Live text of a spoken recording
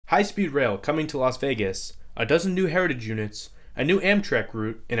High-speed rail coming to Las Vegas, a dozen new heritage units, a new Amtrak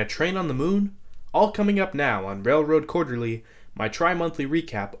route, and a train on the moon? All coming up now on Railroad Quarterly, my tri-monthly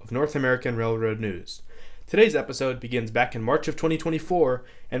recap of North American railroad news. Today's episode begins back in March of 2024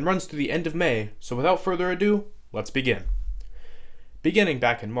 and runs through the end of May, so without further ado, let's begin. Beginning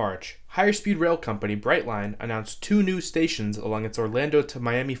back in March, higher-speed rail company Brightline announced two new stations along its Orlando to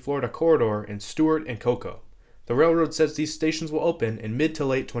Miami, Florida corridor in Stewart and Cocoa. The railroad says these stations will open in mid to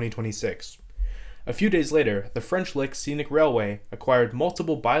late 2026. A few days later, the French-linked Scenic Railway acquired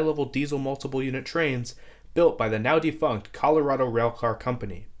multiple bi-level diesel multiple-unit trains built by the now-defunct Colorado Railcar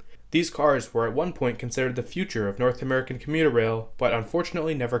Company. These cars were at one point considered the future of North American commuter rail, but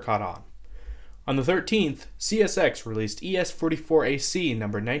unfortunately never caught on. On the 13th, CSX released ES44AC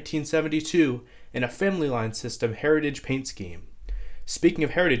number 1972 in a Family Lines system heritage paint scheme. Speaking of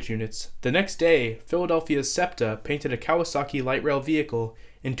heritage units, the next day, Philadelphia's SEPTA painted a Kawasaki light rail vehicle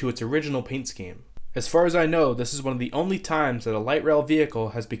into its original paint scheme. As far as I know, this is one of the only times that a light rail vehicle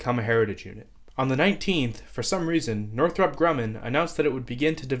has become a heritage unit. On the 19th, for some reason, Northrop Grumman announced that it would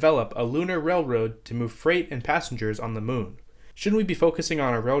begin to develop a lunar railroad to move freight and passengers on the moon. Shouldn't we be focusing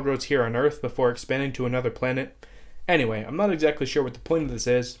on our railroads here on Earth before expanding to another planet? Anyway, I'm not exactly sure what the point of this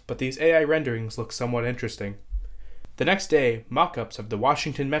is, but these AI renderings look somewhat interesting. The next day, mockups of the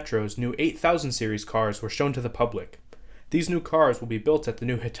Washington Metro's new 8000 series cars were shown to the public. These new cars will be built at the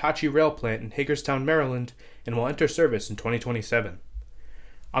new Hitachi rail plant in Hagerstown, Maryland, and will enter service in 2027.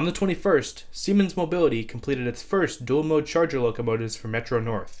 On the 21st, Siemens Mobility completed its first dual-mode charger locomotives for Metro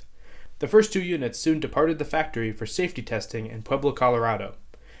North. The first two units soon departed the factory for safety testing in Pueblo, Colorado.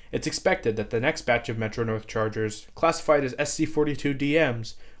 It's expected that the next batch of Metro North chargers, classified as SC42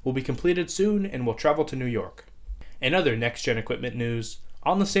 DMs, will be completed soon and will travel to New York. In other next-gen equipment news,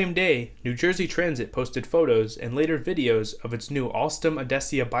 on the same day, New Jersey Transit posted photos and later videos of its new Alstom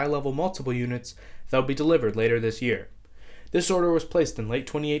Odessia bi-level multiple units that will be delivered later this year. This order was placed in late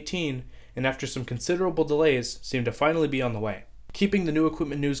 2018, and after some considerable delays, seemed to finally be on the way. Keeping the new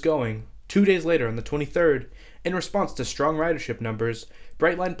equipment news going, 2 days later on the 23rd, in response to strong ridership numbers,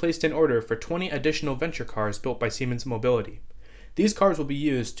 Brightline placed an order for 20 additional venture cars built by Siemens Mobility. These cars will be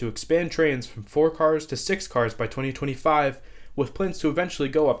used to expand trains from 4 cars to 6 cars by 2025, with plans to eventually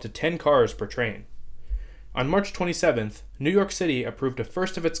go up to 10 cars per train. On March 27th, New York City approved a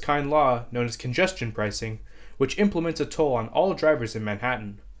first-of-its-kind law known as congestion pricing, which implements a toll on all drivers in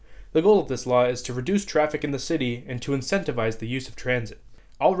Manhattan. The goal of this law is to reduce traffic in the city and to incentivize the use of transit.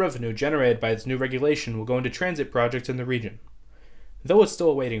 All revenue generated by this new regulation will go into transit projects in the region. Though it's still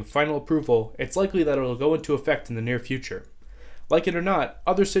awaiting final approval, it's likely that it will go into effect in the near future. Like it or not,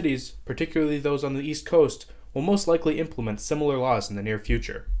 other cities, particularly those on the East Coast, will most likely implement similar laws in the near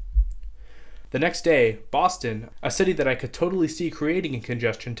future. The next day, Boston, a city that I could totally see creating a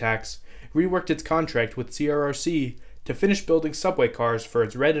congestion tax, reworked its contract with CRRC to finish building subway cars for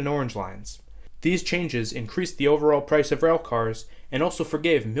its red and orange lines. These changes increased the overall price of rail cars and also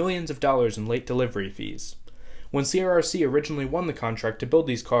forgave millions of dollars in late delivery fees. When CRRC originally won the contract to build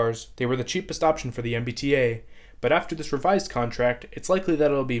these cars, they were the cheapest option for the MBTA, but after this revised contract, it's likely that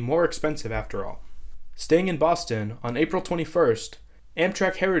it'll be more expensive after all. Staying in Boston, on April 21st,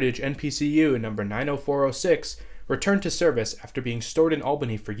 Amtrak Heritage NPCU number 90406 returned to service after being stored in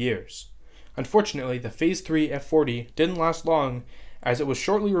Albany for years. Unfortunately, the Phase 3 F40 didn't last long, as it was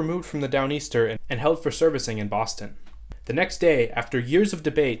shortly removed from the Downeaster and held for servicing in Boston. The next day, after years of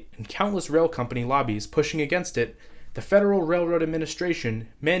debate and countless rail company lobbies pushing against it, the Federal Railroad Administration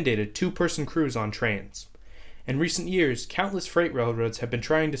mandated 2-person crews on trains. In recent years, countless freight railroads have been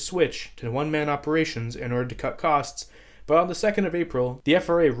trying to switch to one-man operations in order to cut costs, but on the 2nd of April, the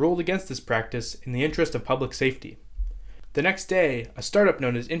FRA ruled against this practice in the interest of public safety. The next day, a startup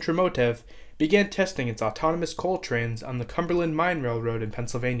known as Intramotev began testing its autonomous coal trains on the Cumberland Mine Railroad in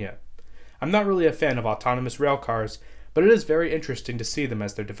Pennsylvania. I'm not really a fan of autonomous rail cars, but it is very interesting to see them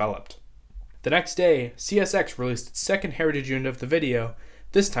as they're developed. The next day, CSX released its second heritage unit of the video,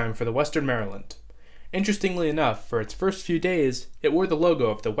 this time for the Western Maryland. Interestingly enough, for its first few days, it wore the logo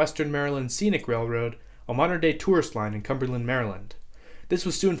of the Western Maryland Scenic Railroad, a modern-day tourist line in Cumberland, Maryland. This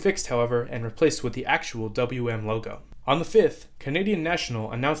was soon fixed, however, and replaced with the actual WM logo. On the 5th, Canadian National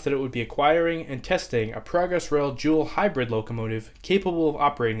announced that it would be acquiring and testing a Progress Rail dual hybrid locomotive capable of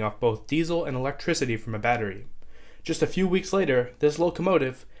operating off both diesel and electricity from a battery. Just a few weeks later, this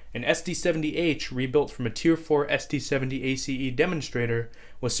locomotive, an SD70H rebuilt from a Tier 4 SD70 ACE demonstrator,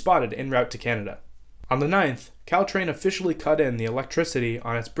 was spotted en route to Canada. On the 9th, CalTrain officially cut in the electricity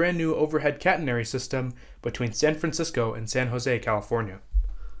on its brand new overhead catenary system between San Francisco and San Jose, California.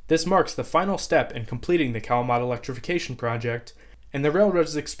 This marks the final step in completing the WMATA electrification project, and the railroad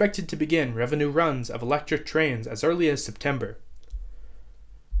is expected to begin revenue runs of electric trains as early as September.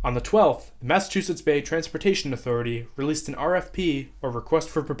 On the 12th, the Massachusetts Bay Transportation Authority released an RFP, or request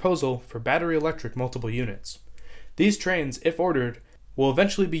for proposal, for battery electric multiple units. These trains, if ordered, will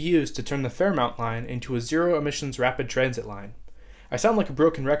eventually be used to turn the Fairmount line into a zero-emissions rapid transit line. I sound like a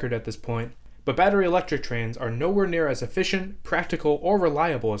broken record at this point, but battery electric trains are nowhere near as efficient, practical, or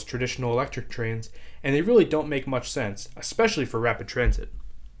reliable as traditional electric trains, and they really don't make much sense, especially for rapid transit.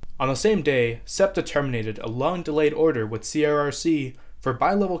 On the same day, SEPTA terminated a long-delayed order with CRRC for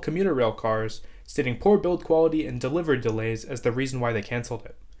bi-level commuter rail cars, stating poor build quality and delivery delays as the reason why they canceled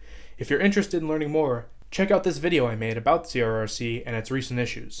it. If you're interested in learning more, check out this video I made about CRRC and its recent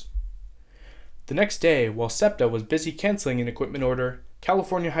issues. The next day, while SEPTA was busy canceling an equipment order,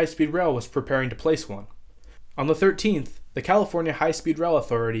 California High-Speed Rail was preparing to place one. On the 13th, the California High-Speed Rail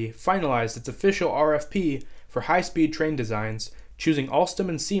Authority finalized its official RFP for high-speed train designs, choosing Alstom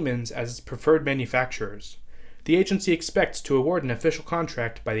and Siemens as its preferred manufacturers. The agency expects to award an official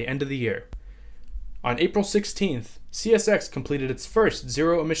contract by the end of the year. On April 16th, CSX completed its first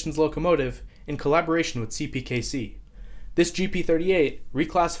zero-emissions locomotive in collaboration with CPKC. This GP38,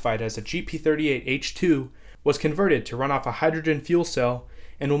 reclassified as a GP38H2, was converted to run off a hydrogen fuel cell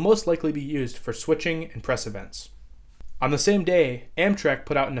and will most likely be used for switching and press events. On the same day, Amtrak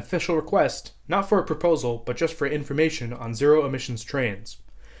put out an official request, not for a proposal, but just for information on zero-emissions trains.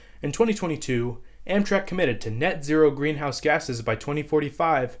 In 2022, Amtrak committed to net zero greenhouse gases by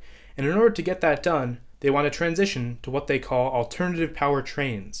 2045, and in order to get that done, they want to transition to what they call alternative power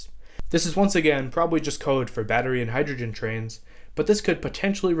trains. This is once again probably just code for battery and hydrogen trains, but this could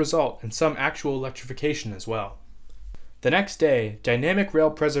potentially result in some actual electrification as well. The next day, Dynamic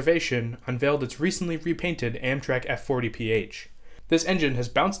Rail Preservation unveiled its recently repainted Amtrak F40 PH. This engine has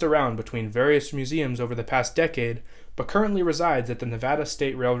bounced around between various museums over the past decade, but currently resides at the Nevada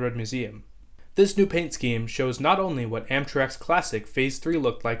State Railroad Museum. This new paint scheme shows not only what Amtrak's classic Phase 3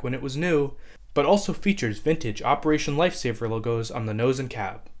 looked like when it was new, but also features vintage Operation Lifesaver logos on the nose and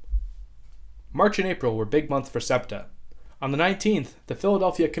cab. March and April were big months for SEPTA. On the 19th, the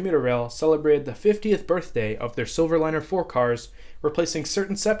Philadelphia Commuter Rail celebrated the 50th birthday of their Silverliner 4 cars, replacing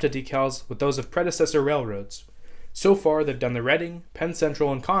certain SEPTA decals with those of predecessor railroads. So far, they've done the Reading, Penn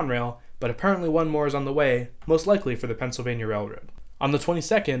Central, and Conrail, but apparently one more is on the way, most likely for the Pennsylvania Railroad. On the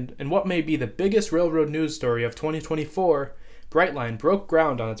 22nd, in what may be the biggest railroad news story of 2024, Brightline broke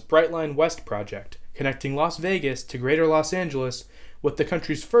ground on its Brightline West project, connecting Las Vegas to Greater Los Angeles with the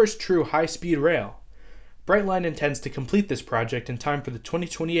country's first true high-speed rail. Brightline intends to complete this project in time for the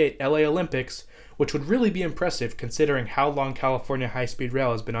 2028 LA Olympics, which would really be impressive considering how long California high-speed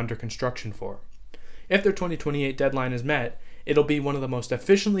rail has been under construction for. If their 2028 deadline is met, it'll be one of the most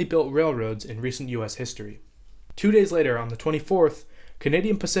efficiently built railroads in recent U.S. history. 2 days later, on the 24th,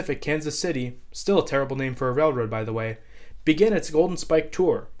 Canadian Pacific Kansas City, still a terrible name for a railroad by the way, began its Golden Spike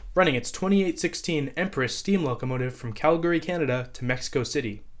Tour, running its 2816 Empress steam locomotive from Calgary, Canada to Mexico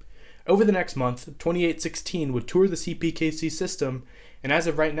City. Over the next month, 2816 would tour the CPKC system, and as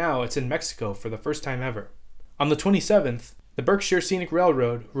of right now, it's in Mexico for the first time ever. On the 27th, the Berkshire Scenic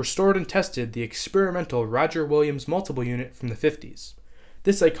Railroad restored and tested the experimental Roger Williams multiple unit from the 50s.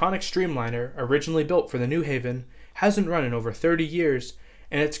 This iconic streamliner, originally built for the New Haven, hasn't run in over 30 years,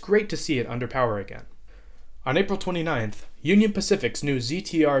 and it's great to see it under power again. On April 29th, Union Pacific's new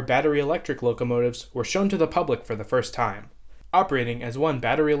ZTR battery electric locomotives were shown to the public for the first time. Operating as one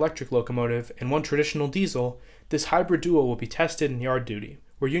battery electric locomotive and one traditional diesel, this hybrid duo will be tested in yard duty,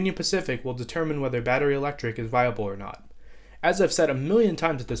 where Union Pacific will determine whether battery electric is viable or not. As I've said a million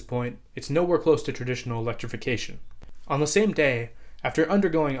times at this point, it's nowhere close to traditional electrification. On the same day, after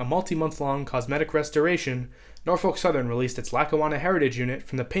undergoing a multi-month-long cosmetic restoration, Norfolk Southern released its Lackawanna Heritage unit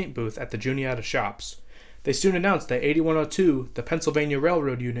from the paint booth at the Juniata shops. They soon announced that 8102, the Pennsylvania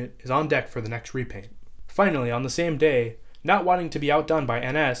Railroad unit, is on deck for the next repaint. Finally, on the same day, not wanting to be outdone by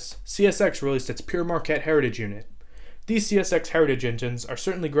NS, CSX released its Pure Marquette Heritage unit. These CSX Heritage engines are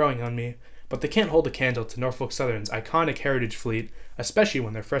certainly growing on me, but they can't hold a candle to Norfolk Southern's iconic Heritage fleet, especially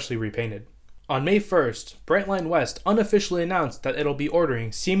when they're freshly repainted. On May 1st, Brightline West unofficially announced that it'll be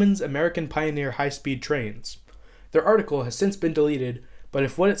ordering Siemens American Pioneer high-speed trains. Their article has since been deleted, but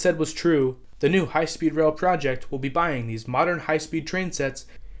if what it said was true, the new high-speed rail project will be buying these modern high-speed train sets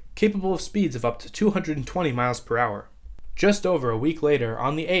capable of speeds of up to 220 miles per hour. Just over a week later,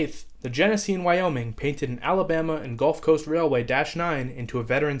 on the 8th, the Genesee in Wyoming painted an Alabama and Gulf Coast Railway -9 into a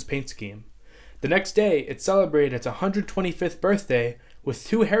veterans paint scheme. The next day, it celebrated its 125th birthday with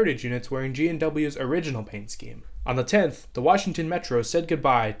 2 heritage units wearing G&W's original paint scheme. On the 10th, the Washington Metro said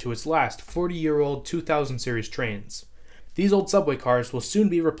goodbye to its last 40-year-old 2000 series trains. These old subway cars will soon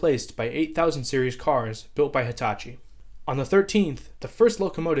be replaced by 8000 series cars built by Hitachi. On the 13th, the first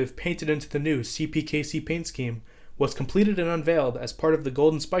locomotive painted into the new CPKC paint scheme was completed and unveiled as part of the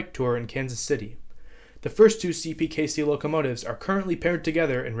Golden Spike Tour in Kansas City. The first two CPKC locomotives are currently paired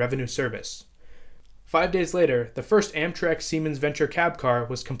together in revenue service. 5 days later, the first Amtrak Siemens Venture cab car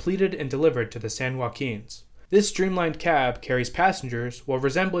was completed and delivered to the San Joaquins. This streamlined cab carries passengers while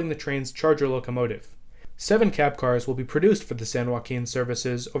resembling the train's Charger locomotive. 7 cab cars will be produced for the San Joaquin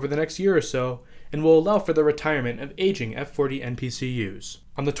services over the next year or so and will allow for the retirement of aging F40 NPCUs.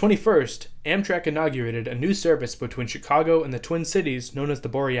 On the 21st, Amtrak inaugurated a new service between Chicago and the Twin Cities known as the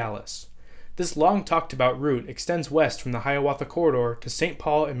Borealis. This long-talked-about route extends west from the Hiawatha Corridor to St.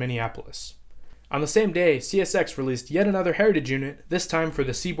 Paul and Minneapolis. On the same day, CSX released yet another heritage unit, this time for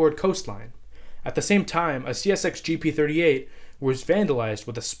the Seaboard Coastline. At the same time, a CSX GP38 was vandalized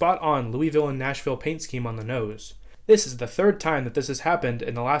with a spot-on Louisville and Nashville paint scheme on the nose. This is the third time that this has happened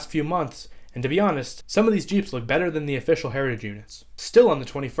in the last few months, and to be honest, some of these Jeeps look better than the official heritage units. Still on the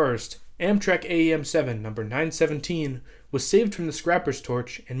 21st, Amtrak AEM7 number 917 was saved from the scrapper's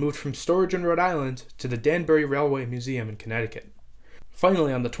torch and moved from storage in Rhode Island to the Danbury Railway Museum in Connecticut.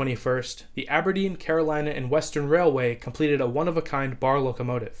 Finally on the 21st, the Aberdeen, Carolina, and Western Railway completed a one-of-a-kind bar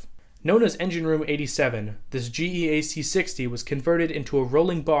locomotive. Known as Engine Room 87, this GEAC 60 was converted into a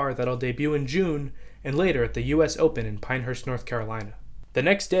rolling bar that'll debut in June and later at the US Open in Pinehurst, North Carolina. The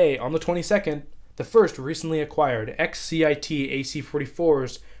next day, on the 22nd, the first recently acquired ex-CIT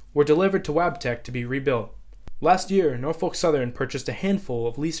AC-44s were delivered to Wabtec to be rebuilt. Last year, Norfolk Southern purchased a handful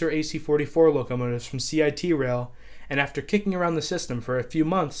of leaser AC-44 locomotives from CIT Rail, and after kicking around the system for a few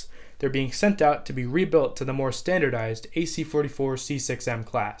months, they're being sent out to be rebuilt to the more standardized AC-44 C6M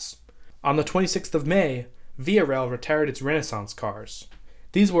class. On the 26th of May, Via Rail retired its Renaissance cars.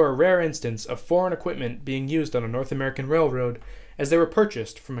 These were a rare instance of foreign equipment being used on a North American railroad, as they were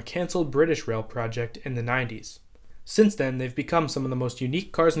purchased from a cancelled British rail project in the 90s. Since then, they've become some of the most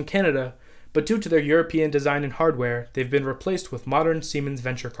unique cars in Canada, but due to their European design and hardware, they've been replaced with modern Siemens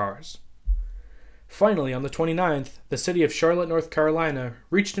Venture cars. Finally, on the 29th, the city of Charlotte, North Carolina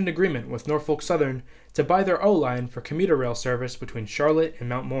reached an agreement with Norfolk Southern to buy their O-line for commuter rail service between Charlotte and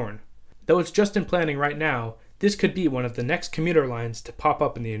Mount Morn. Though it's just in planning right now, this could be one of the next commuter lines to pop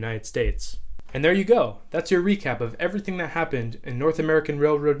up in the United States. And there you go, that's your recap of everything that happened in North American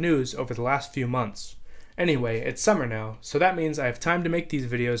railroad news over the last few months. Anyway, it's summer now, so that means I have time to make these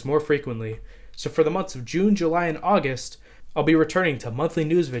videos more frequently, so for the months of June, July, and August, I'll be returning to monthly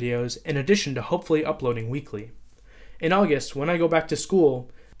news videos in addition to hopefully uploading weekly. In August, when I go back to school,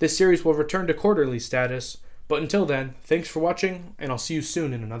 this series will return to quarterly status, but until then, thanks for watching, and I'll see you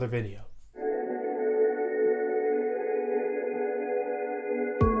soon in another video.